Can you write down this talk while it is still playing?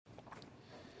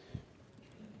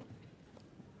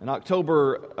An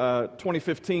October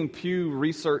 2015 Pew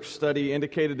Research study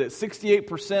indicated that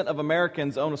 68% of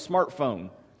Americans own a smartphone.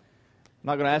 I'm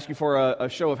not going to ask you for a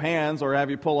show of hands or have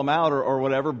you pull them out or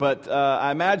whatever, but I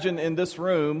imagine in this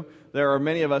room there are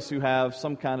many of us who have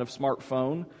some kind of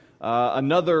smartphone.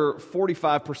 Another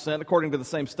 45%, according to the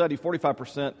same study,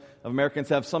 45% of Americans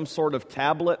have some sort of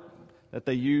tablet that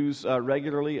they use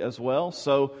regularly as well.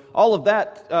 So all of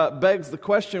that begs the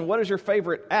question, what is your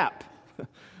favorite app?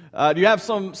 Do you have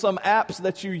some apps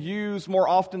that you use more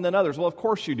often than others? Well, of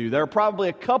course you do. There are probably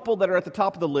a couple that are at the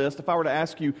top of the list. If I were to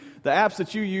ask you the apps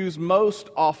that you use most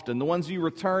often, the ones you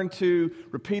return to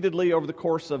repeatedly over the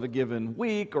course of a given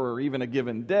week or even a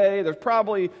given day, there's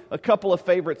probably a couple of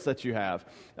favorites that you have.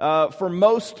 For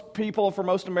most people, for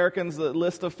most Americans, the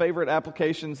list of favorite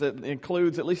applications that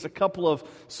includes at least a couple of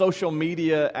social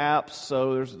media apps.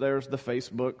 So there's the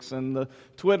Facebooks and the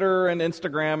Twitter and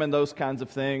Instagram and those kinds of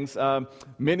things.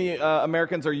 Many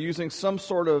Americans are using some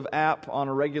sort of app on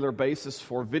a regular basis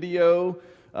for video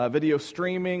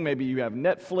streaming. Maybe you have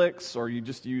Netflix or you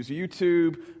just use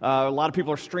YouTube. A lot of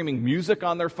people are streaming music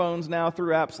on their phones now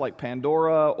through apps like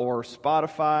Pandora or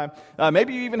Spotify.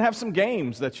 Maybe you even have some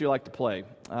games that you like to play.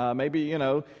 Maybe,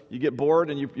 you get bored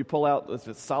and you pull out, if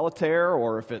it's solitaire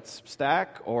or if it's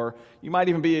stack, or you might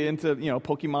even be into,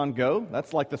 Pokemon Go.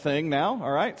 That's like the thing now,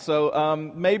 all right?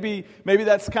 So maybe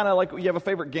that's kind of like you have a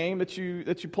favorite game that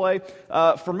you play.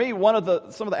 For me, some of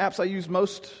the apps I use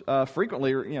most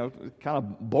frequently are, kind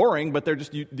of boring, but they're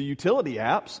just the utility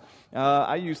apps.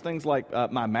 I use things like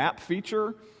my map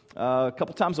feature. A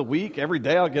couple times a week, every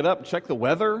day I'll get up and check the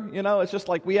weather. It's just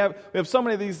like we have so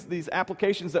many of these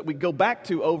applications that we go back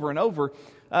to over and over.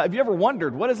 Have you ever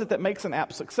wondered, what is it that makes an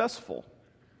app successful?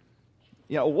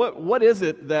 What is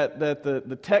it that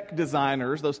the tech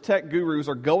designers, those tech gurus,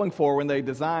 are going for when they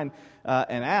design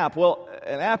an app? Well,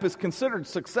 an app is considered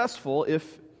successful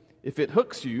if it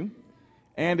hooks you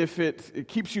and if it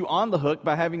keeps you on the hook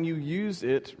by having you use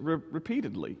it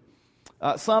repeatedly.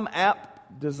 Some app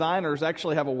designers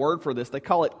actually have a word for this. They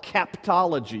call it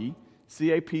captology,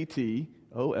 C-A-P-T-O-L-O-G-Y,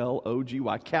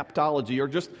 captology, or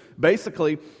just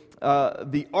basically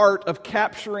the art of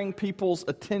capturing people's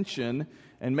attention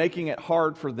and making it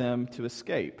hard for them to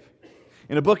escape.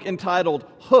 In a book entitled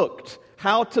Hooked,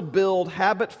 How to Build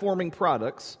Habit-Forming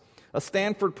Products, a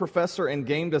Stanford professor and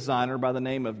game designer by the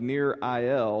name of Nir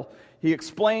Eyal, he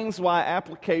explains why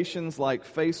applications like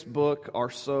Facebook are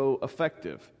so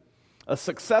effective. A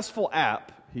successful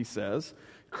app, he says,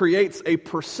 creates a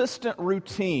persistent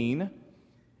routine,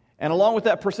 and along with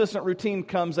that persistent routine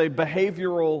comes a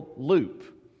behavioral loop.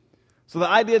 So the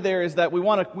idea there is that we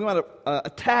want to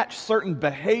attach certain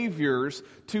behaviors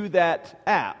to that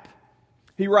app.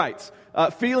 He writes,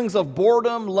 feelings of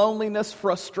boredom, loneliness,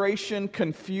 frustration,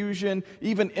 confusion,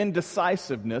 even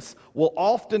indecisiveness will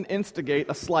often instigate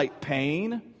a slight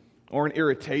pain or an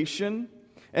irritation,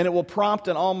 and it will prompt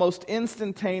an almost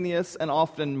instantaneous and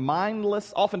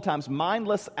oftentimes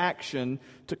mindless action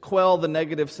to quell the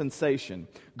negative sensation.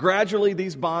 Gradually,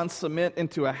 these bonds cement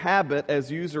into a habit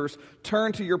as users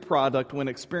turn to your product when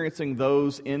experiencing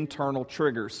those internal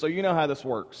triggers. So you know how this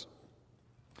works.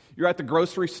 You're at the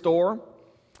grocery store,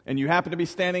 and you happen to be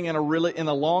standing in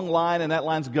a long line, and that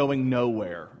line's going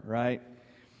nowhere, right?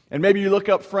 And maybe you look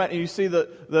up front and you see the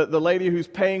lady who's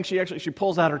paying, she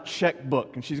pulls out her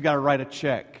checkbook and she's got to write a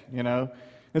check, And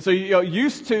so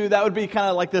used to, that would be kind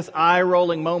of like this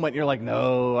eye-rolling moment. You're like,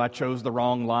 no, I chose the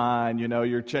wrong line.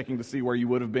 You're checking to see where you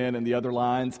would have been in the other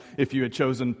lines if you had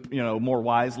chosen, more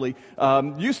wisely.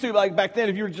 Used to, like back then,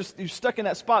 if you're stuck in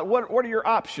that spot, what are your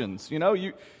options?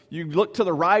 You look to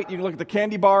the right, you can look at the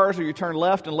candy bars, or you turn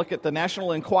left and look at the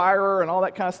National Enquirer and all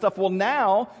that kind of stuff. Well,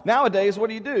 nowadays, what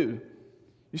do?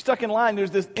 You're stuck in line,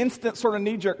 there's this instant sort of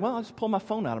knee-jerk, well, I'll just pull my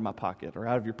phone out of my pocket or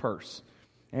out of your purse.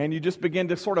 And you just begin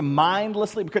to sort of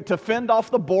mindlessly, to fend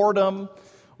off the boredom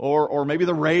or maybe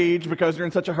the rage because you're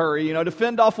in such a hurry, to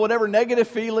fend off whatever negative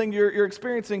feeling you're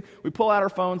experiencing, we pull out our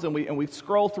phones and we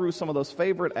scroll through some of those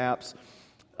favorite apps.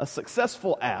 A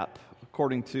successful app,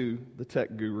 according to the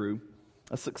tech guru,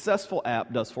 a successful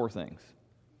app does four things.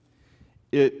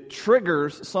 It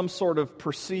triggers some sort of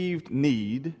perceived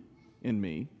need in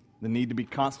me, the need to be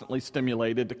constantly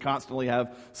stimulated, to constantly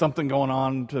have something going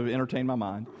on to entertain my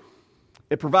mind.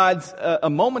 It provides a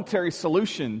momentary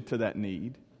solution to that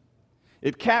need.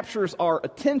 It captures our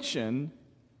attention,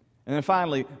 and then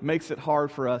finally makes it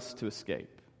hard for us to escape.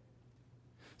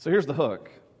 So here's the hook.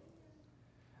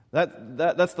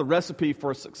 That's the recipe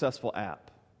for a successful app.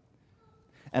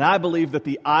 And I believe that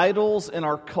the idols in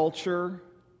our culture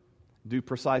do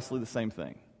precisely the same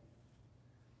thing.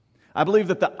 I believe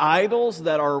that the idols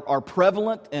that are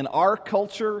prevalent in our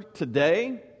culture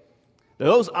today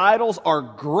Those idols are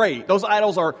great. Those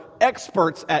idols are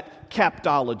experts at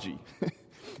captology.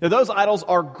 Now, those idols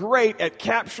are great at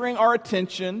capturing our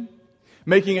attention,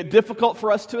 making it difficult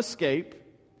for us to escape.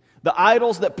 The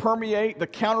idols that permeate, the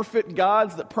counterfeit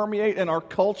gods that permeate in our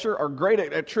culture are great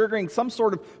at triggering some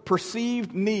sort of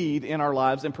perceived need in our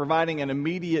lives and providing an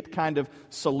immediate kind of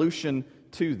solution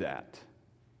to that.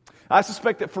 I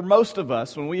suspect that for most of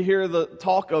us, when we hear the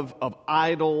talk of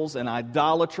idols and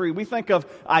idolatry, we think of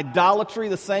idolatry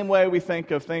the same way we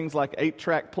think of things like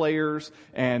 8-track players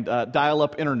and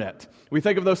dial-up internet. We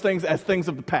think of those things as things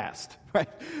of the past, right?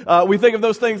 We think of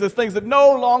those things as things that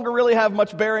no longer really have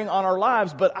much bearing on our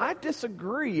lives, but I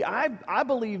disagree. I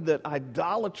believe that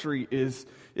idolatry is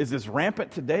as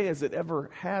rampant today as it ever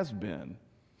has been.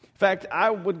 In fact,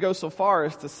 I would go so far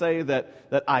as to say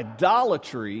that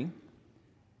idolatry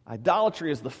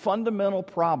is the fundamental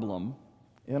problem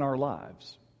in our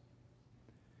lives.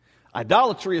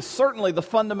 Idolatry is certainly the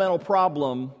fundamental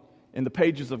problem in the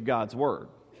pages of God's Word.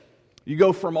 You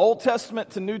go from Old Testament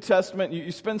to New Testament,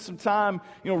 you spend some time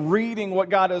reading what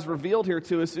God has revealed here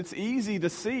to us. It's easy to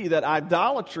see that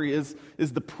idolatry is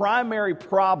the primary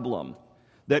problem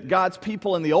that God's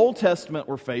people in the Old Testament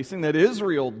were facing, that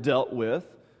Israel dealt with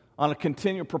on a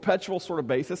continual, perpetual sort of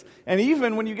basis. And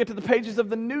even when you get to the pages of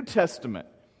the New Testament,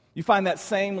 you find that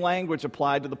same language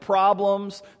applied to the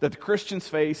problems that the Christians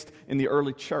faced in the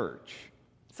early church.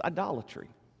 It's idolatry.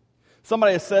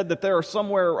 Somebody has said that there are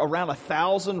somewhere around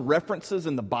 1,000 references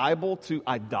in the Bible to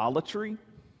idolatry.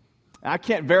 I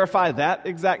can't verify that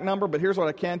exact number, but here's what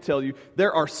I can tell you.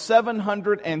 There are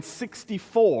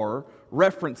 764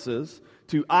 references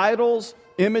to idols,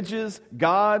 images,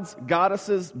 gods,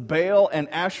 goddesses, Baal, and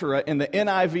Asherah in the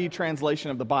NIV translation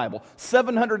of the Bible.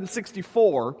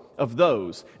 764 of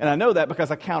those. And I know that because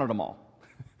I counted them all.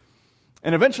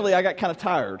 And eventually I got kind of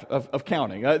tired of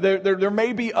counting. There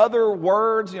may be other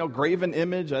words, graven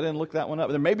image, I didn't look that one up.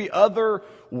 There may be other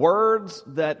words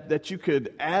that you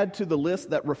could add to the list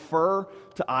that refer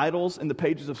to idols in the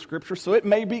pages of Scripture. So it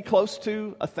may be close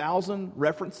to 1,000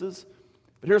 references.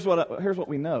 But here's what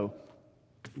we know.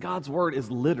 God's Word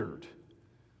is littered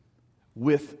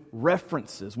with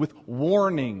references, with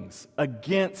warnings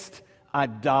against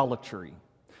idolatry.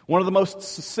 One of the most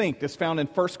succinct is found in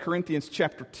 1 Corinthians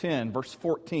chapter 10, verse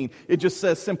 14. It just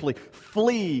says simply,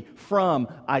 flee from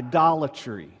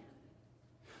idolatry.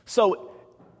 So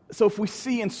if we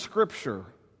see in Scripture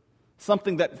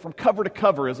something that from cover to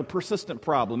cover is a persistent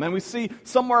problem, and we see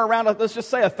somewhere around, let's just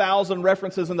say 1,000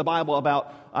 references in the Bible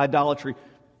about idolatry,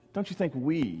 don't you think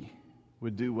we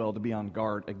would do well to be on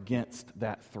guard against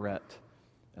that threat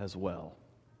as well?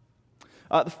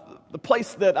 The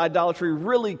place that idolatry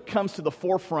really comes to the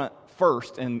forefront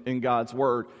first in God's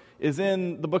Word is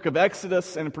in the book of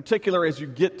Exodus, and in particular as you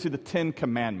get to the 10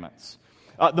 Commandments.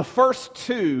 The first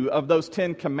 2 of those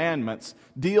 10 Commandments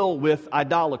deal with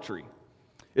idolatry.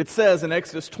 It says in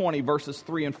Exodus 20, verses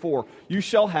 3 and 4, "You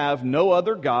shall have no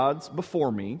other gods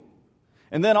before me."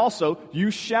 And then also,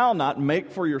 "You shall not make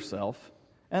for yourself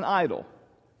an idol."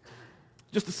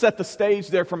 Just to set the stage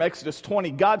there from Exodus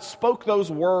 20, God spoke those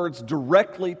words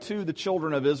directly to the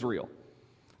children of Israel.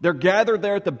 They're gathered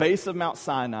there at the base of Mount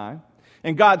Sinai,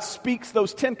 and God speaks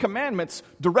those 10 commandments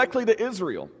directly to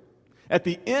Israel. At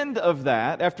the end of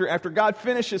that, after God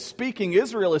finishes speaking,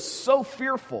 Israel is so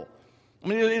fearful. I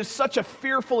mean, it is such a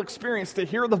fearful experience to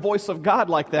hear the voice of God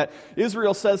like that.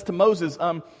 Israel says to Moses,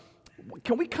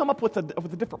 can we come up with a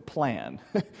different plan?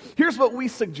 Here's what we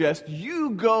suggest.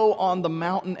 You go on the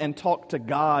mountain and talk to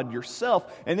God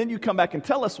yourself, and then you come back and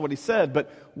tell us what he said,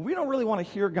 but we don't really want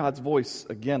to hear God's voice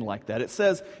again like that. It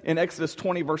says in Exodus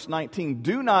 20, verse 19,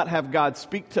 "Do not have God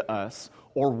speak to us,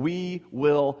 or we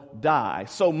will die."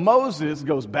 So Moses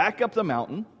goes back up the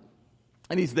mountain,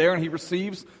 and he's there, and he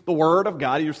receives the word of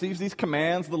God. He receives these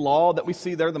commands, the law that we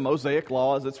see there, the Mosaic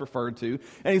law as it's referred to,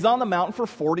 and he's on the mountain for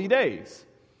 40 days.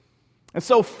 And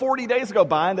so 40 days go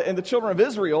by, and the children of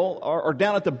Israel are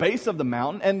down at the base of the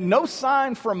mountain, and no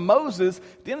sign from Moses.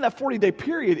 At the end of that 40-day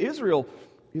period, Israel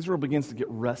begins to get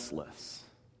restless.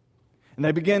 And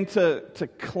they begin to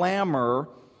clamor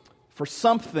for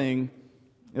something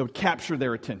that would capture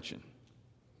their attention.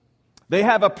 They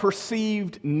have a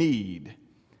perceived need.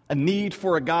 A need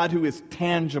for a God who is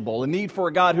tangible, a need for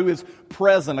a God who is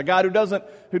present, a God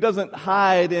who doesn't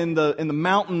hide in the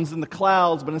mountains and the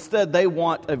clouds, but instead they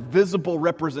want a visible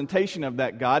representation of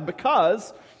that God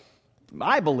because,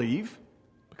 I believe,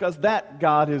 because that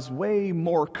God is way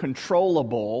more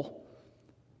controllable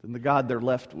than the God they're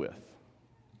left with.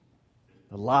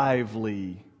 The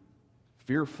lively,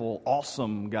 fearful,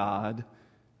 awesome God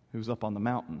who's up on the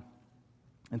mountain.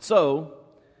 And so,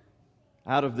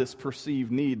 out of this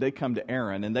perceived need, they come to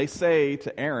Aaron, and they say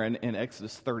to Aaron in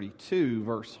Exodus 32,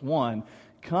 verse 1,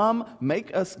 "Come,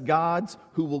 make us gods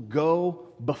who will go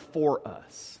before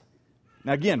us."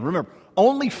 Now again, remember,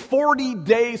 only 40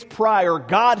 days prior,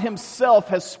 God himself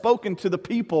has spoken to the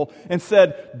people and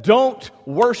said, don't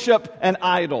worship an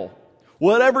idol.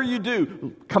 Whatever you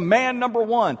do, command number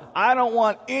one, I don't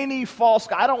want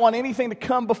I don't want anything to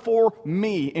come before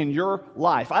me in your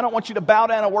life. I don't want you to bow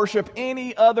down and worship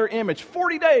any other image.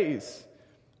 40 days.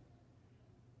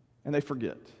 And they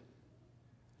forget.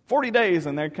 40 days,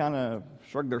 and they kind of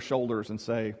shrug their shoulders and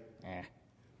say,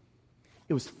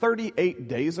 It was 38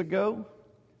 days ago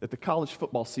that the college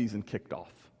football season kicked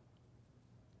off.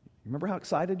 Remember how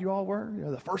excited you all were?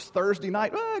 The first Thursday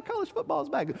night, college football is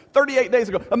back. 38 days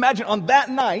ago. Imagine on that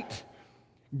night,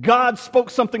 God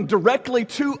spoke something directly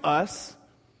to us,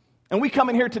 and we come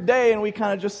in here today and we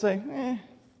kind of just say,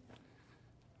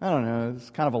 I don't know, it's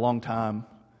kind of a long time.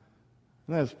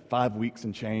 And that's 5 weeks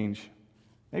and change.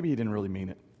 Maybe he didn't really mean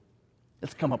it.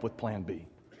 Let's come up with plan B.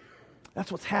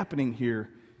 That's what's happening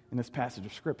here in this passage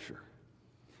of Scripture.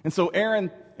 And so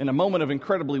Aaron, in a moment of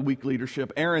incredibly weak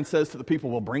leadership, Aaron says to the people,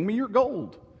 well, bring me your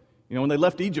gold. When they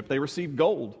left Egypt, they received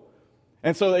gold.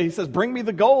 And so he says, bring me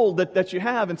the gold that you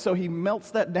have. And so he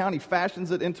melts that down. He fashions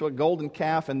it into a golden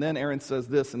calf. And then Aaron says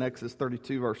this in Exodus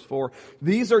 32, verse 4,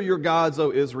 "These are your gods,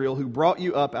 O Israel, who brought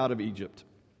you up out of Egypt."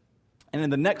 And in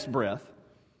the next breath,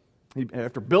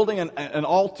 after building an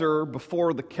altar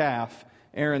before the calf,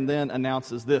 Aaron then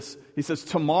announces this. He says,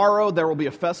 "Tomorrow there will be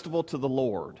a festival to the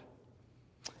Lord."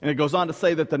 And it goes on to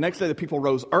say that the next day the people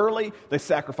rose early, they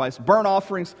sacrificed burnt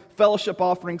offerings, fellowship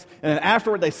offerings, and then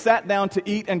afterward they sat down to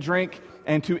eat and drink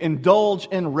and to indulge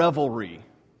in revelry,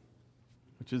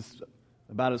 which is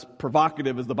about as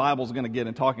provocative as the Bible's going to get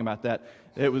in talking about that.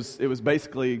 It was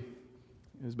basically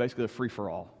a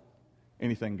free-for-all.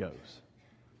 Anything goes.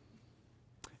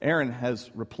 Aaron has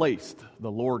replaced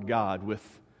the Lord God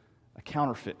with a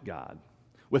counterfeit God,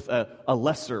 with a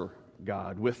lesser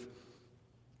God, with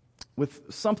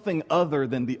something other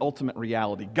than the ultimate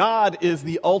reality. God is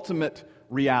the ultimate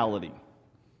reality.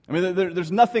 I mean,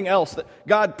 there's nothing else.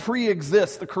 God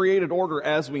pre-exists the created order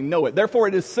as we know it. Therefore,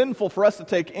 it is sinful for us to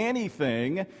take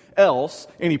anything else,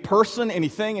 any person,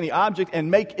 anything, any object, and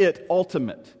make it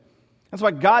ultimate. That's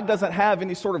why God doesn't have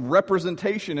any sort of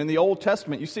representation in the Old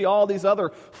Testament. You see all these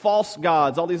other false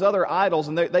gods, all these other idols,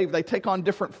 and they take on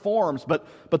different forms. But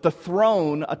the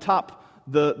throne atop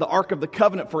the Ark of the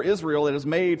Covenant for Israel that is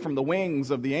made from the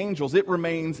wings of the angels, it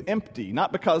remains empty.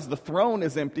 Not because the throne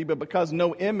is empty, but because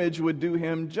no image would do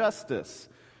him justice.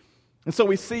 And so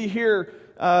we see here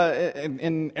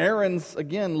in Aaron's,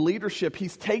 again, leadership,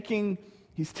 he's taking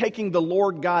the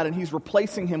Lord God and he's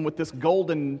replacing him with this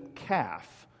golden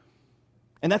calf.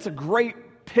 And that's a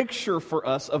great picture for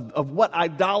us of what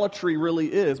idolatry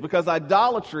really is. Because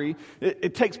idolatry,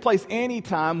 it takes place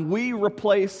anytime we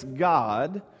replace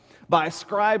God by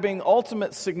ascribing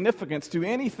ultimate significance to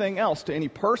anything else, to any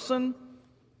person,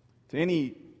 to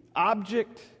any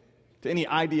object, to any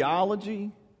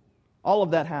ideology. All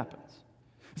of that happens.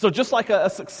 So just like a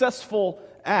successful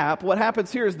app, what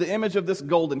happens here is the image of this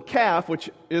golden calf, which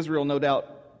Israel no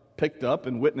doubt picked up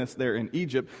and witnessed there in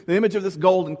Egypt, the image of this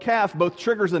golden calf both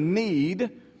triggers a need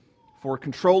for a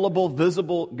controllable,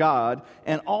 visible God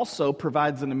and also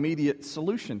provides an immediate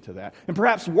solution to that. And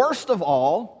perhaps worst of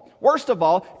all,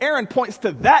 Aaron points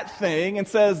to that thing and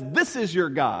says, this is your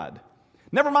God.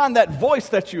 Never mind that voice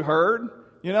that you heard,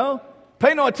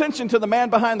 Pay no attention to the man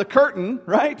behind the curtain,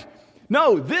 right?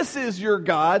 No, this is your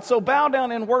God, so bow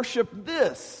down and worship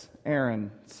this,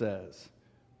 Aaron says.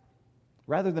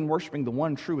 Rather than worshiping the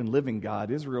one true and living God,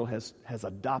 Israel has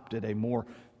adopted a more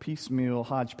piecemeal,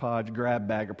 hodgepodge, grab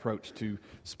bag approach to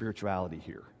spirituality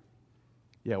here.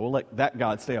 Yeah, we'll let that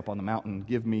God stay up on the mountain,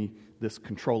 give me this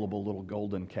controllable little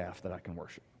golden calf that I can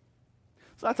worship.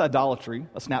 So that's idolatry,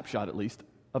 a snapshot at least,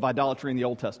 of idolatry in the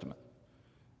Old Testament.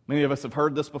 Many of us have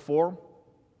heard this before.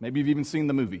 Maybe you've even seen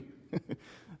the movie.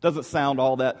 Doesn't sound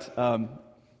all that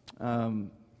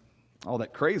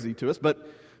crazy to us, but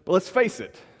let's face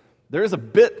it. There is a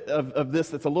bit of this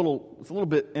that's a little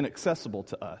bit inaccessible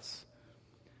to us.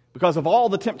 Because of all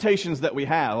the temptations that we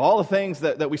have, all the things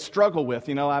that we struggle with,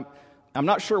 I'm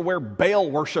not sure where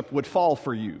Baal worship would fall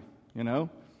for you,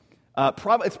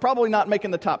 It's probably not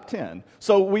making the top 10.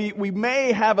 So we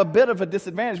may have a bit of a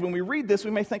disadvantage. When we read this,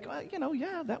 we may think,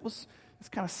 it's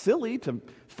kind of silly to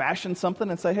fashion something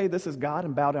and say, hey, this is God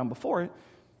and bow down before it.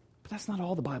 But that's not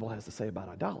all the Bible has to say about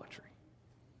idolatry.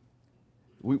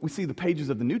 We see the pages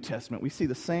of the New Testament. We see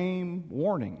the same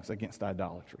warnings against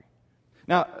idolatry.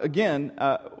 Now, again,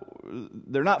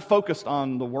 they're not focused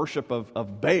on the worship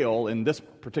of Baal in this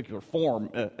particular form,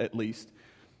 at least.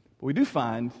 But we do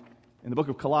find in the book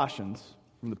of Colossians,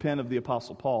 from the pen of the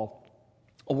Apostle Paul,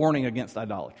 a warning against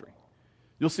idolatry.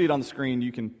 You'll see it on the screen.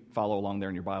 You can follow along there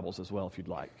in your Bibles as well if you'd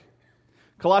like.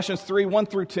 Colossians 3, 1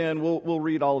 through 10, we'll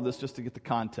read all of this just to get the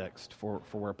context for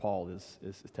where Paul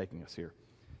is taking us here.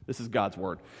 This is God's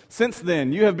word. Since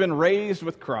then, you have been raised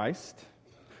with Christ.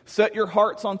 Set your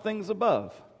hearts on things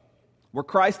above, where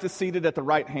Christ is seated at the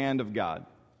right hand of God.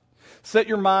 Set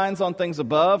your minds on things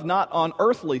above, not on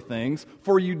earthly things,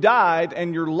 for you died,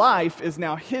 and your life is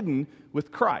now hidden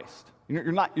with Christ.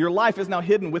 Your life is now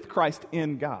hidden with Christ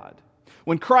in God.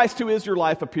 When Christ, who is your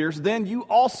life, appears, then you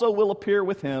also will appear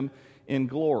with him in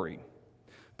glory.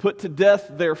 Put to death,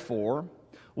 therefore,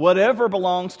 whatever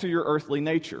belongs to your earthly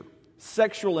nature: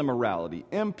 sexual immorality,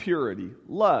 impurity,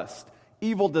 lust,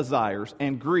 evil desires,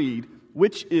 and greed,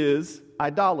 which is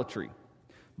idolatry.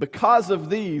 Because of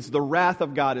these, the wrath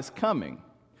of God is coming.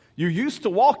 You used to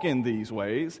walk in these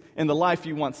ways in the life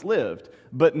you once lived,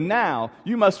 but now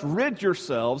you must rid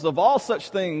yourselves of all such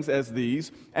things as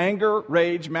these: anger,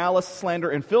 rage, malice,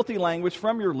 slander, and filthy language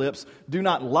from your lips. Do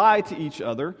not lie to each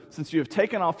other, since you have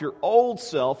taken off your old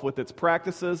self with its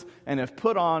practices and have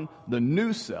put on the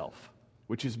new self,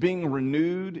 which is being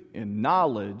renewed in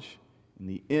knowledge in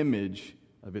the image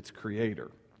of its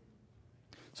Creator.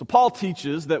 So Paul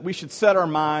teaches that we should set our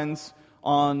minds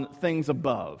on things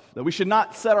above, that we should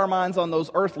not set our minds on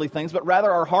those earthly things, but rather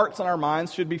our hearts and our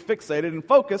minds should be fixated and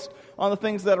focused on the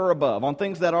things that are above, on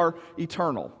things that are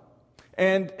eternal.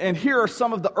 And here are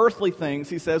some of the earthly things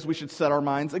he says we should set our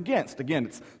minds against. Again,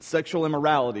 it's sexual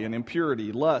immorality and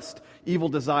impurity, lust, evil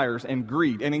desires, and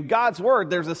greed. And in God's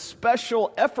Word, there's a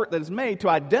special effort that is made to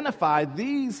identify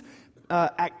these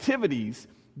activities,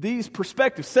 these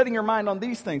perspectives, setting your mind on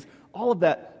these things. All of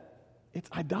that, it's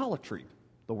idolatry,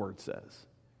 the Word says.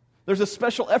 There's a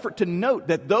special effort to note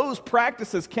that those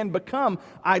practices can become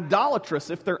idolatrous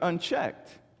if they're unchecked.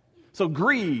 So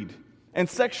greed and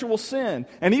sexual sin,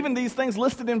 and even these things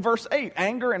listed in verse 8,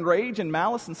 anger and rage and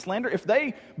malice and slander, if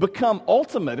they become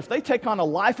ultimate, if they take on a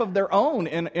life of their own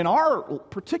in our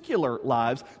particular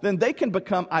lives, then they can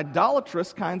become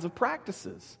idolatrous kinds of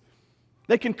practices.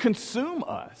 They can consume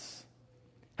us.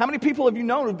 How many people have you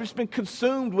known who've just been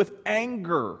consumed with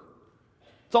anger?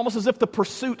 It's almost as if the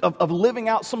pursuit of living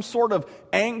out some sort of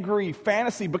angry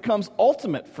fantasy becomes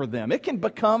ultimate for them. It can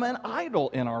become an idol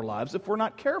in our lives if we're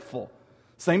not careful.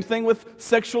 Same thing with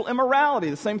sexual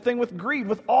immorality, the same thing with greed.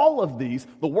 With all of these,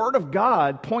 the Word of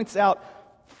God points out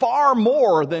far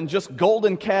more than just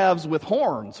golden calves with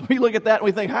horns. We look at that and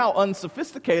we think, how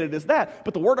unsophisticated is that?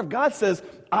 But the Word of God says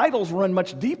idols run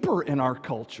much deeper in our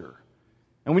culture,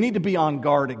 and we need to be on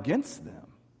guard against them.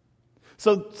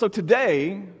 So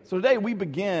today we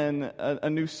begin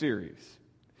a new series.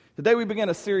 Today we begin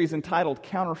a series entitled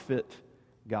Counterfeit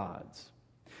Gods.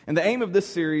 And the aim of this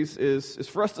series is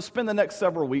for us to spend the next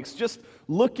several weeks just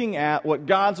looking at what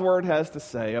God's Word has to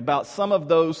say about some of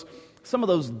those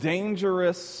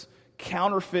dangerous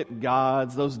counterfeit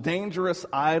gods, those dangerous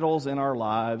idols in our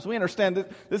lives. We understand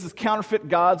that this is counterfeit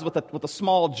gods with a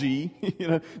small g.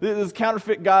 This is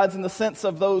counterfeit gods in the sense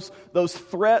of those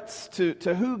threats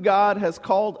to who God has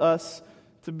called us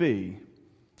to be.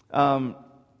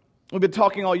 We've been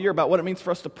talking all year about what it means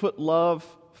for us to put love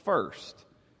first.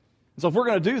 So if we're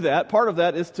going to do that, part of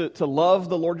that is to love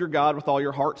the Lord your God with all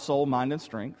your heart, soul, mind, and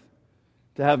strength,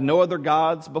 to have no other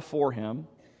gods before Him.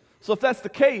 So if that's the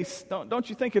case, don't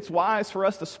you think it's wise for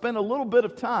us to spend a little bit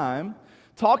of time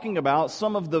talking about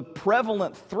some of the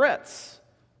prevalent threats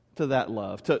to that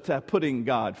love, to putting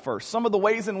God first, some of the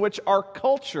ways in which our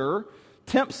culture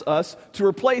tempts us to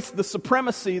replace the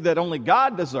supremacy that only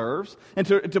God deserves and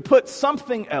to put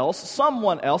something else,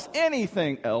 someone else,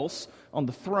 anything else on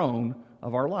the throne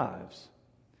of our lives.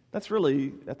 That's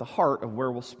really at the heart of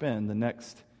where we'll spend the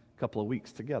next couple of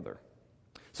weeks together.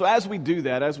 So as we do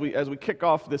that, as we kick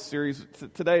off this series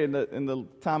today in the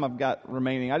time I've got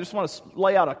remaining, I just want to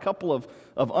lay out a couple of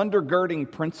undergirding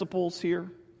principles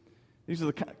here. These are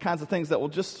the kinds of things that will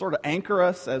just sort of anchor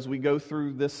us as we go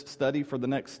through this study for the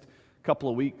next couple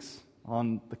of weeks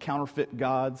on the counterfeit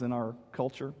gods in our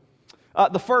culture.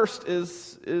 The first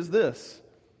is this: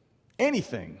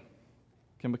 anything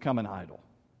can become an idol.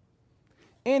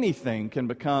 Anything can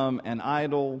become an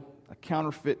idol, a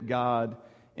counterfeit god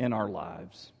in our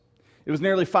lives. It was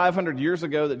nearly 500 years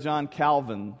ago that John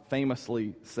Calvin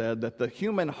famously said that the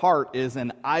human heart is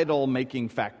an idol-making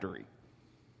factory.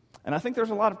 And I think there's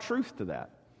a lot of truth to that.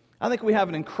 I think we have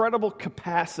an incredible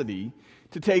capacity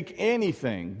to take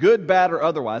anything, good, bad, or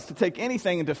otherwise, to take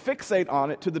anything and to fixate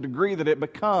on it to the degree that it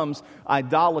becomes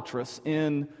idolatrous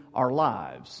in our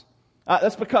lives.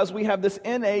 That's because we have this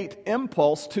innate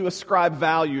impulse to ascribe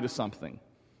value to something.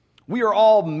 We are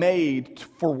all made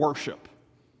for worship.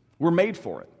 We're made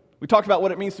for it. We talked about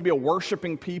what it means to be a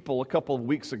worshiping people a couple of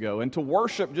weeks ago, and to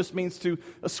worship just means to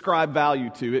ascribe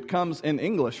value to. It comes in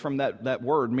English from that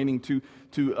word, meaning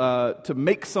to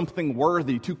make something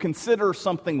worthy, to consider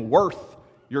something worth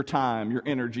your time, your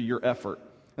energy, your effort.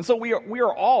 And so we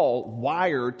are all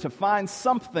wired to find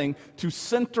something to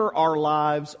center our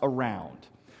lives around.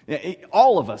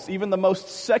 All of us, even the most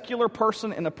secular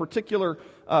person in a particular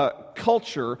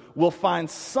culture, will find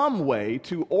some way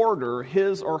to order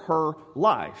his or her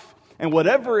life. And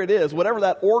whatever it is, whatever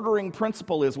that ordering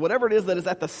principle is, whatever it is that is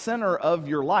at the center of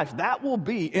your life, that will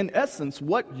be, in essence,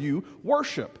 what you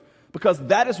worship. Because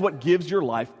that is what gives your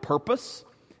life purpose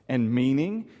and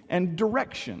meaning and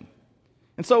direction.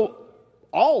 And so,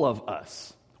 all of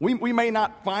us, we may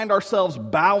not find ourselves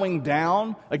bowing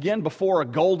down, again, before a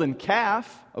golden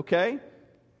calf, okay?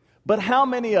 But how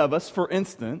many of us, for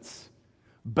instance,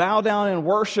 bow down and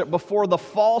worship before the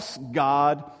false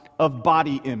god of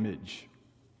body image?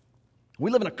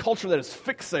 We live in a culture that is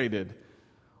fixated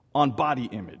on body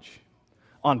image,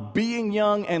 on being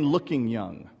young and looking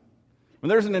young. When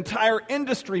there's an entire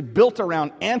industry built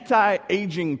around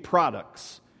anti-aging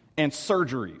products and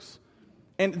surgeries.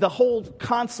 And the whole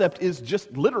concept is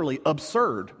just literally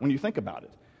absurd when you think about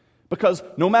it. Because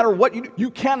no matter what you do,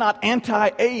 you cannot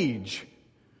anti-age.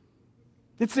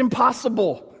 It's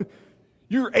impossible.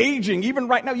 You're aging. Even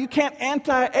right now, you can't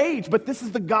anti-age. But this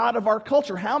is the God of our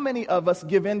culture. How many of us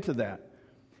give in to that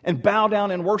and bow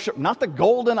down and worship not the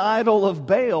golden idol of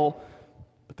Baal,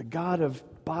 but the God of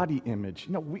body image?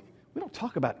 You know, we don't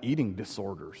talk about eating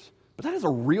disorders, but that is a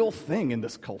real thing in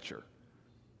this culture,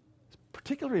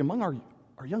 particularly among our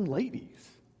young ladies,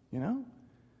 you know?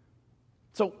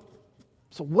 So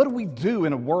what do we do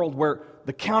in a world where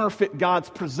the counterfeit gods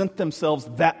present themselves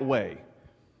that way?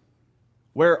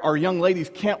 Where our young ladies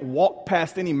can't walk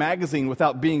past any magazine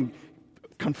without being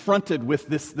confronted with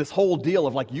this whole deal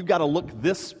of like, you got to look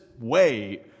this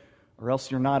way or else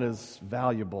you're not as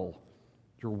valuable.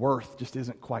 Your worth just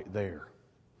isn't quite there.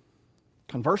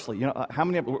 Conversely, you know,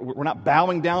 we're not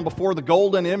bowing down before the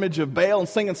golden image of Baal and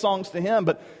singing songs to him,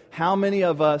 but how many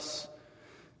of us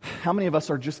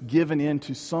are just given in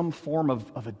to some form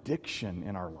of addiction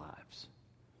in our lives?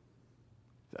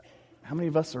 How many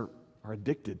of us are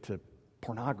addicted to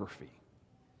pornography?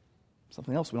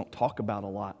 Something else we don't talk about a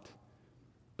lot,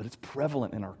 but it's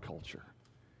prevalent in our culture.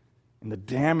 And the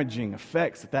damaging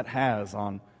effects that has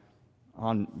on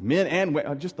men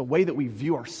and just the way that we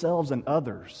view ourselves and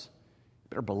others.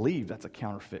 Better believe that's a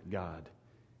counterfeit God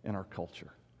in our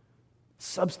culture.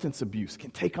 Substance abuse can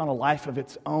take on a life of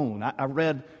its own. I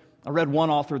read one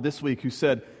author this week who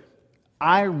said,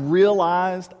 I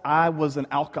realized I was an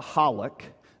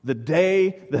alcoholic the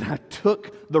day that I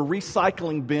took the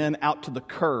recycling bin out to the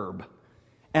curb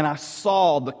and I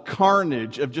saw the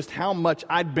carnage of just how much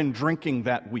I'd been drinking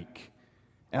that week.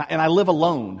 And I live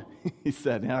alone, he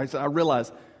said. And I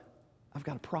realized I've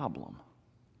got a problem.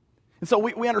 And so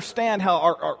we understand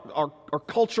how our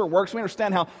culture works. We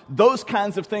understand how those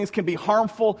kinds of things can be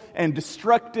harmful and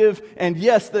destructive. And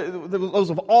yes, those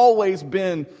have always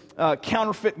been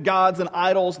counterfeit gods and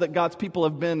idols that God's people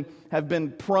have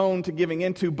been prone to giving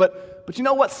into. But you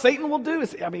know what Satan will do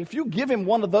is, if you give him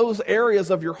one of those areas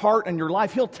of your heart and your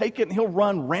life, he'll take it and he'll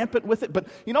run rampant with it. But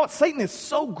you know what? Satan is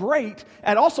so great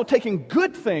at also taking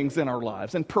good things in our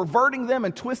lives and perverting them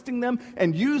and twisting them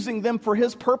and using them for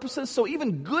his purposes. So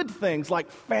even good things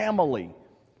like family.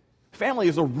 Family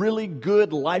is a really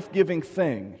good, life-giving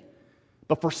thing.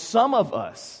 But for some of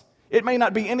us, it may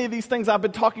not be any of these things I've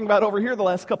been talking about over here the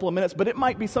last couple of minutes, but it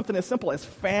might be something as simple as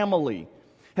family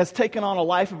has taken on a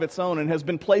life of its own and has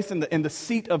been placed in the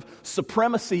seat of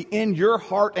supremacy in your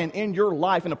heart and in your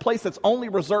life, in a place that's only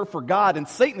reserved for God. And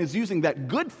Satan is using that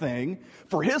good thing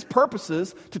for his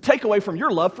purposes to take away from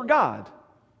your love for God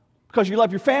because you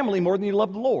love your family more than you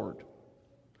love the Lord.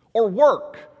 Or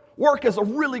work. Work is a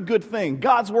really good thing.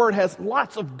 God's word has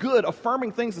lots of good,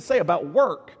 affirming things to say about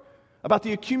work, about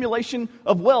the accumulation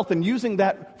of wealth and using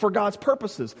that for God's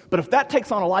purposes. But if that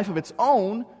takes on a life of its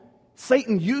own,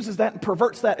 Satan uses that and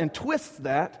perverts that and twists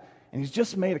that, and he's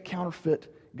just made a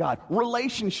counterfeit God.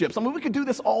 Relationships. We could do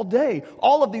this all day.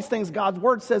 All of these things God's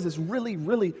word says is really,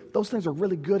 really, those things are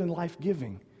really good and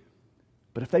life-giving.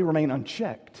 But if they remain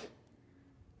unchecked,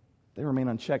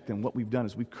 then what we've done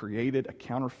is we've created a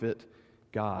counterfeit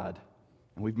God,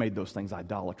 and we've made those things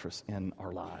idolatrous in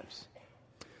our lives.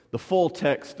 The full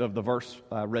text of the verse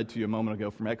I read to you a moment ago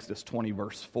from Exodus 20,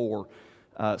 verse 4,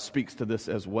 speaks to this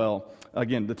as well.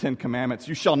 Again, the Ten Commandments.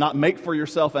 You shall not make for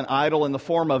yourself an idol in the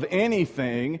form of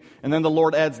anything. And then the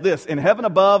Lord adds this, in heaven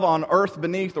above, on earth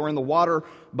beneath, or in the water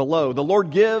below. The Lord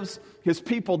gives His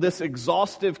people this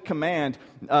exhaustive command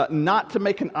not to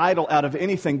make an idol out of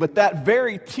anything. But that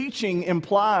very teaching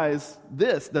implies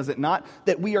this, does it not?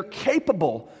 That we are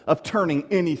capable of turning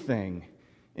anything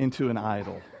into an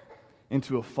idol,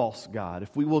 into a false god.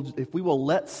 If we will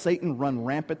let Satan run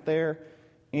rampant there,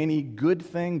 any good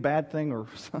thing, bad thing, or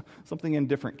something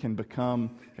indifferent can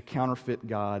become a counterfeit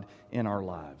god in our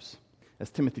lives. As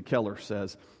Timothy Keller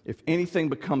says, if anything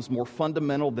becomes more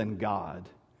fundamental than God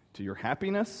to your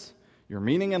happiness, your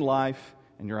meaning in life,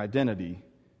 and your identity,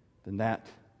 then that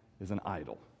is an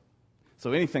idol.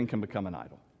 So anything can become an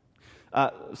idol.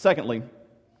 Secondly,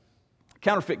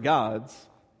 counterfeit gods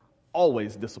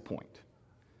always disappoint.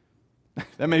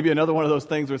 That may be another one of those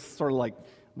things where it's sort of like,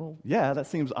 well, yeah, that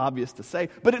seems obvious to say.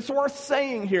 But it's worth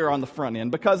saying here on the front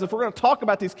end, because if we're going to talk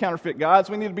about these counterfeit gods,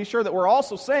 we need to be sure that we're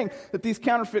also saying that these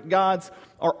counterfeit gods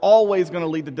are always going to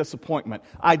lead to disappointment.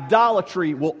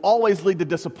 Idolatry will always lead to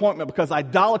disappointment because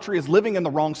idolatry is living in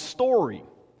the wrong story.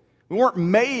 We weren't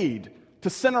made to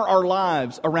center our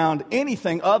lives around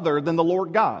anything other than the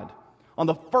Lord God. On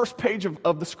the first page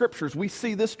of the Scriptures, we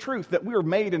see this truth, that we are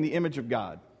made in the image of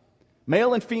God.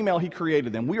 Male and female, He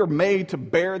created them. We are made to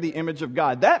bear the image of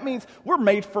God. That means we're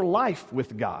made for life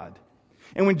with God.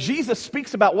 And when Jesus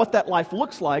speaks about what that life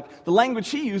looks like, the language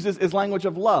He uses is language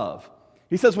of love.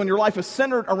 He says when your life is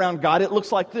centered around God, it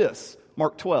looks like this.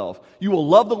 Mark 12. You will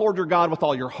love the Lord your God with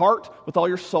all your heart, with all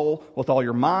your soul, with all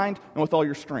your mind, and with all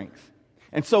your strength.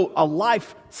 And so a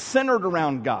life centered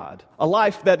around God, a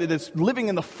life that it is living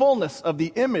in the fullness of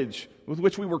the image with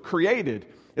which we were created,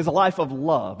 is a life of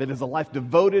love. It is a life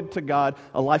devoted to God,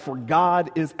 a life where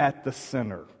God is at the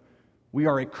center. We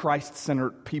are a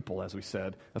Christ-centered people, as we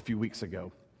said a few weeks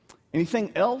ago.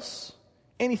 Anything else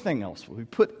we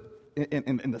put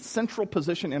in the central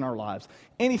position in our lives,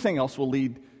 anything else will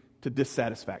lead to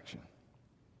dissatisfaction.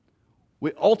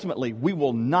 Ultimately, we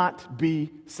will not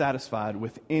be satisfied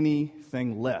with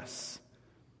anything less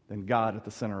than God at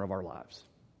the center of our lives.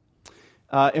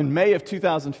 In May of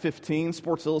 2015,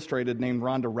 Sports Illustrated named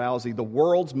Ronda Rousey the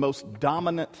world's most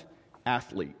dominant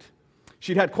athlete.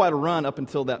 She'd had quite a run up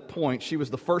until that point. She was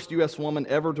the first U.S. woman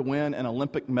ever to win an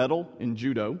Olympic medal in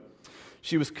judo.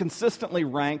 She was consistently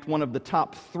ranked one of the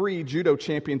top 3 judo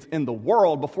champions in the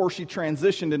world before she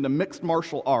transitioned into mixed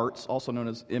martial arts, also known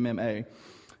as MMA.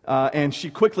 And she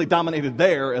quickly dominated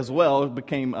there as well,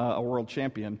 became a world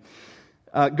champion.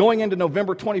 Going into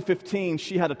November 2015,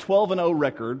 she had a 12-0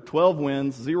 record, 12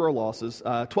 wins, 0 losses,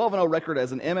 12-0 record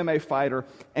as an MMA fighter.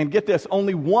 And get this,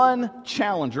 only one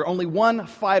challenger, only one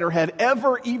fighter had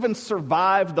ever even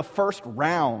survived the first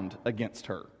round against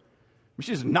her. I mean,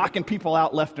 she's knocking people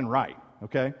out left and right,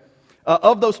 okay?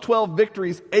 Of those 12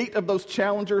 victories, 8 of those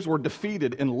challengers were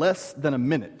defeated in less than a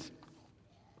minute.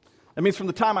 That means from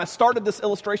the time I started this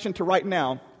illustration to right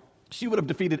now, she would have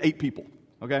defeated 8 people,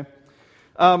 okay?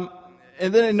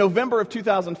 And then in November of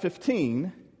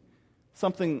 2015,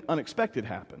 something unexpected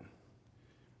happened.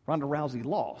 Ronda Rousey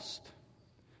lost.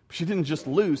 She didn't just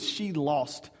lose, she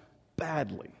lost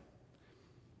badly.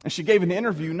 And she gave an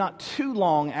interview not too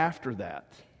long after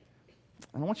that.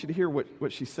 And I want you to hear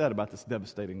what she said about this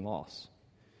devastating loss.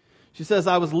 She says,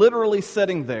 I was literally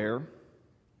sitting there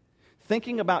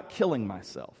thinking about killing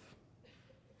myself.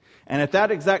 And at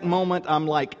that exact moment, I'm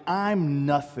like, I'm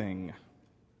nothing.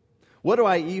 What do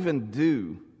I even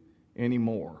do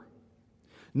anymore?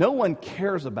 No one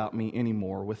cares about me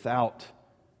anymore without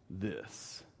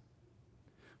this.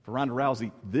 For Ronda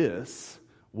Rousey, this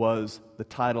was the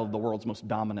title of the world's most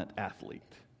dominant athlete.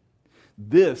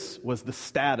 This was the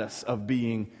status of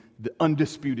being the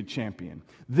undisputed champion.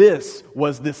 This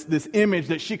was this image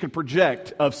that she could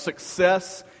project of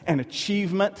success and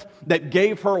achievement that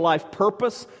gave her life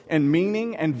purpose and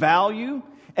meaning and value.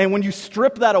 And when you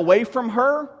strip that away from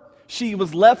her, she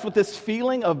was left with this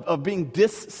feeling of being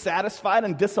dissatisfied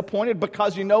and disappointed,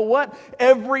 because you know what?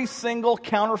 Every single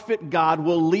counterfeit god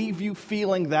will leave you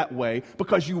feeling that way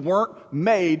because you weren't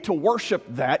made to worship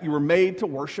that. You were made to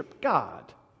worship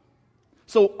God.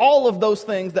 So all of those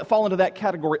things that fall into that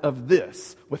category of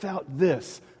this, without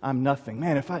this, I'm nothing.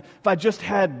 Man, if I just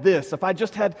had this, if I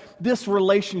just had this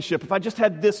relationship, if I just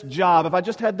had this job, if I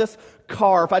just had this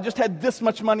car, if I just had this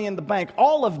much money in the bank,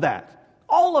 all of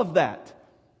that,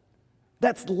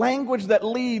 that's language that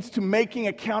leads to making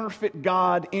a counterfeit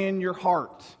god in your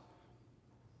heart.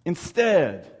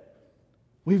 Instead,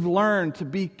 we've learned to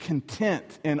be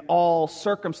content in all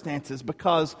circumstances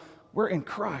because We're in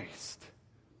Christ.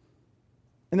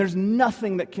 And there's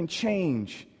nothing that can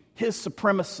change His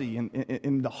supremacy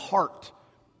in the heart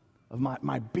of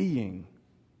my being.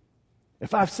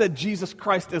 If I've said Jesus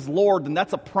Christ is Lord, then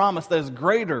that's a promise that is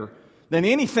greater than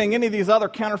anything any of these other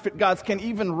counterfeit gods can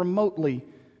even remotely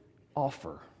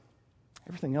offer.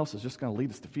 Everything else is just going to lead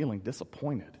us to feeling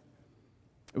disappointed.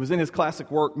 It was in his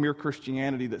classic work, Mere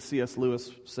Christianity, that C.S.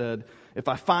 Lewis said, "If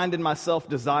I find in myself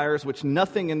desires which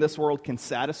nothing in this world can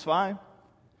satisfy,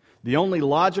 the only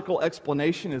logical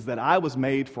explanation is that I was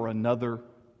made for another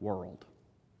world."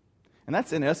 And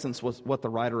that's in essence what the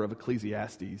writer of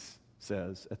Ecclesiastes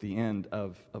says at the end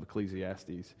of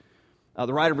Ecclesiastes.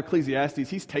 The writer of Ecclesiastes,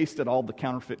 he's tasted all the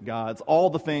counterfeit gods, all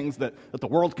the things that the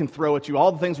world can throw at you,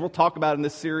 all the things we'll talk about in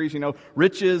this series,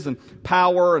 riches and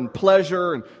power and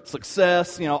pleasure and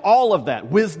success, all of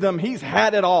that, wisdom. He's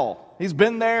had it all. He's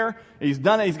been there, he's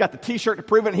done it, he's got the t-shirt to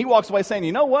prove it, and he walks away saying,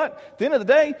 you know what? At the end of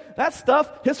the day, that stuff,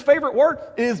 his favorite word,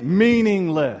 is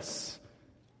meaningless.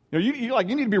 You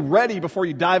need to be ready before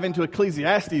you dive into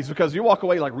Ecclesiastes, because you walk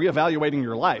away like reevaluating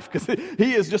your life, because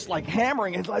he is just like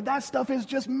hammering. It's like that stuff is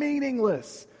just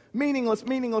meaningless. Meaningless.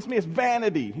 It's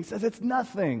vanity. He says it's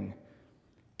nothing.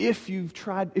 If you've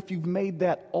made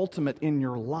that ultimate in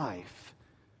your life,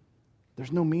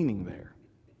 there's no meaning there.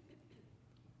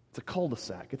 It's a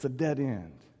cul-de-sac. It's a dead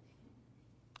end.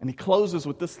 And he closes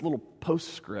with this little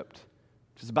postscript,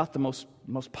 which is about the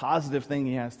most positive thing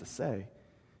he has to say.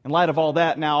 In light of all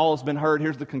that, now all has been heard,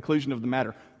 here's the conclusion of the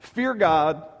matter. Fear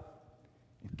God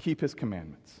and keep His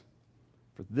commandments,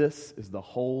 for this is the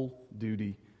whole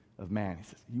duty of man. He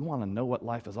says, you want to know what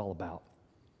life is all about?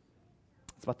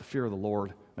 It's about the fear of the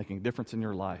Lord, making a difference in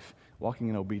your life, walking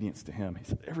in obedience to Him. He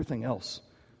said, everything else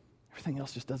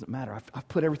just doesn't matter. I've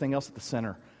put everything else at the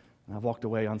center, and I've walked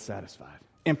away unsatisfied.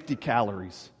 Empty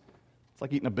calories. It's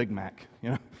like eating a Big Mac,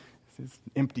 It's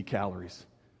empty calories.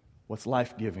 What's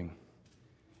life-giving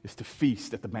is to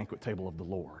feast at the banquet table of the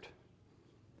Lord.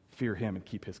 Fear Him and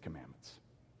keep His commandments.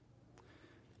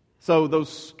 So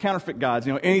those counterfeit gods,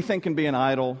 anything can be an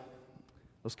idol.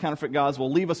 Those counterfeit gods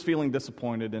will leave us feeling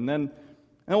disappointed. And then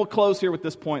we'll close here with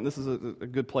this point. This is a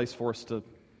good place for us to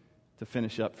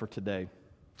finish up for today.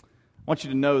 I want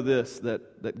you to know this,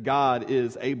 that God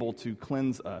is able to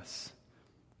cleanse us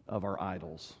of our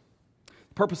idols.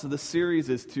 The purpose of this series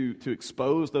is to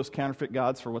expose those counterfeit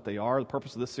gods for what they are. The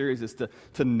purpose of this series is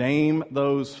to name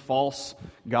those false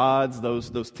gods,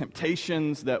 those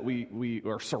temptations that we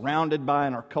are surrounded by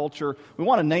in our culture. We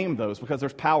want to name those because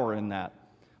there's power in that.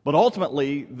 But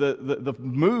ultimately, the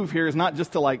move here is not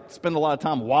just to spend a lot of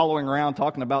time wallowing around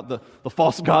talking about the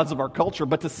false gods of our culture,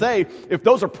 but to say, if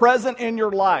those are present in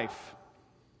your life,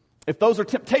 if those are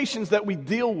temptations that we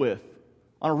deal with,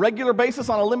 on a regular basis,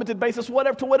 on a limited basis, to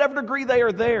whatever degree they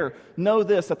are there, know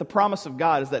this, that the promise of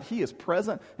God is that He is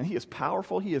present and He is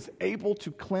powerful. He is able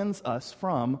to cleanse us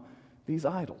from these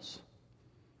idols.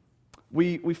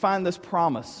 We find this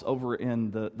promise over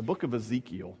in the book of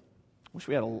Ezekiel. I wish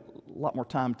we had a lot more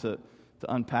time to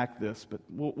unpack this, but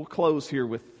we'll close here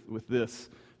with this.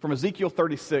 From Ezekiel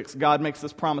 36, God makes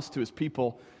this promise to His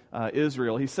people,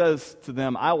 Israel. He says to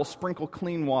them, I will sprinkle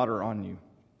clean water on you,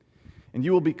 and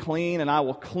you will be clean, and I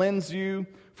will cleanse you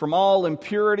from all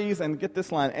impurities, and get this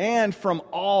line, and from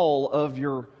all of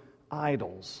your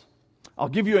idols. I'll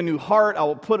give you a new heart. I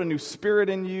will put a new spirit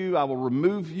in you. I will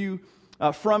remove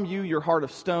from you your heart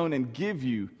of stone and give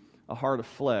you a heart of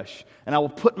flesh. And I will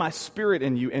put my spirit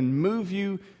in you and move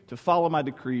you to follow my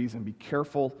decrees and be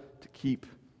careful to keep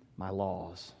my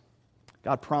laws.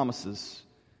 God promises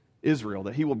Israel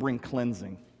that He will bring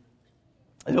cleansing.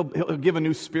 He'll give a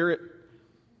new spirit.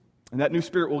 And that new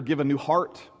spirit will give a new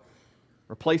heart,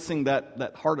 replacing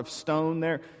that heart of stone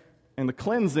there. And the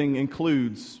cleansing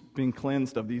includes being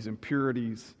cleansed of these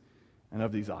impurities and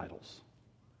of these idols.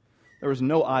 There was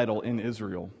no idol in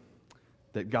Israel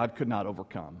that God could not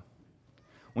overcome.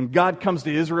 When God comes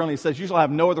to Israel and He says, you shall have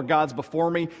no other gods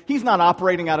before me, He's not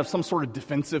operating out of some sort of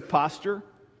defensive posture.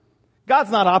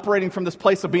 God's not operating from this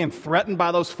place of being threatened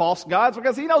by those false gods,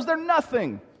 because He knows they're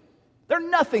nothing. They're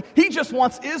nothing. He just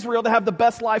wants Israel to have the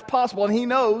best life possible. And He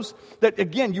knows that,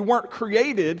 again, you weren't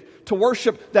created to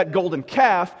worship that golden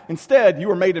calf. Instead, you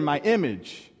were made in my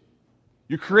image.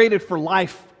 You're created for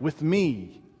life with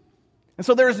me. And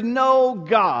so there's no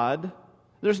God,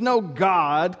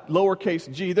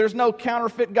 lowercase g, there's no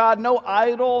counterfeit God, no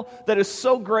idol that is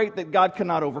so great that God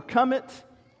cannot overcome it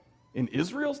in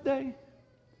Israel's day.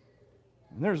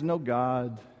 And there's no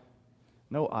God,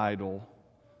 no idol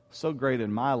so great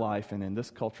in my life and in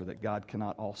this culture that God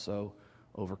cannot also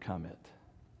overcome it.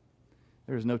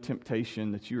 There is no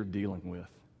temptation that you're dealing with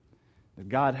that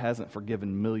God hasn't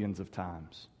forgiven millions of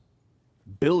times.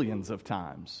 billions of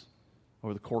times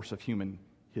over the course of human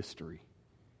history.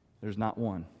 There's not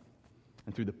one.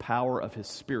 And through the power of His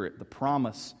Spirit, the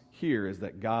promise here is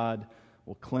that God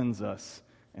will cleanse us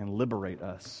and liberate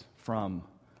us from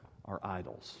our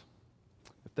idols.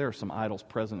 If there are some idols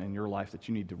present in your life that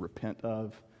you need to repent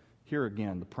of, hear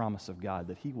again the promise of God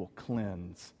that He will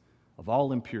cleanse of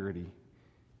all impurity,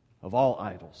 of all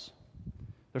idols.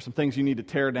 There's some things you need to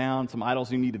tear down, some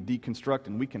idols you need to deconstruct,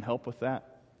 and we can help with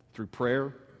that through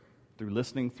prayer, through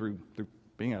listening, through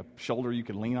being a shoulder you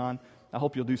can lean on. I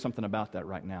hope you'll do something about that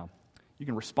right now. You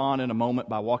can respond in a moment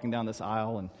by walking down this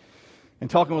aisle and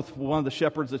talking with one of the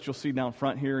shepherds that you'll see down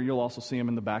front here. You'll also see them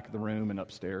in the back of the room and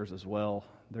upstairs as well.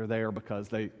 They're there because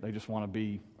they just want to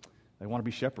be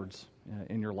shepherds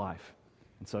in your life.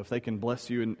 And so if they can bless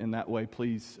you in that way,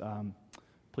 please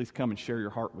come and share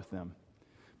your heart with them.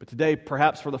 But today,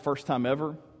 perhaps for the first time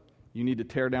ever, you need to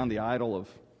tear down the idol of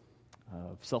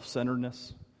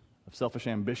self-centeredness, of selfish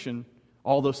ambition,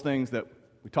 all those things that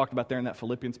we talked about there in that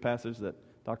Philippians passage that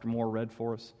Dr. Moore read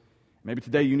for us. Maybe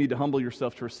today you need to humble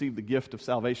yourself to receive the gift of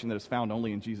salvation that is found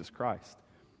only in Jesus Christ.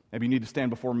 Maybe you need to stand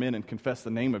before men and confess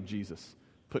the name of Jesus,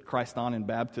 put Christ on in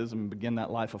baptism, and begin that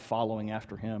life of following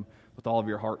after Him with all of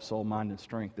your heart, soul, mind, and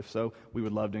strength. If so, we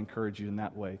would love to encourage you in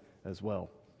that way as well.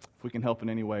 If we can help in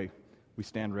any way, we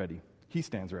stand ready. He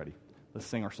stands ready. Let's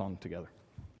sing our song together.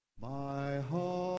 My heart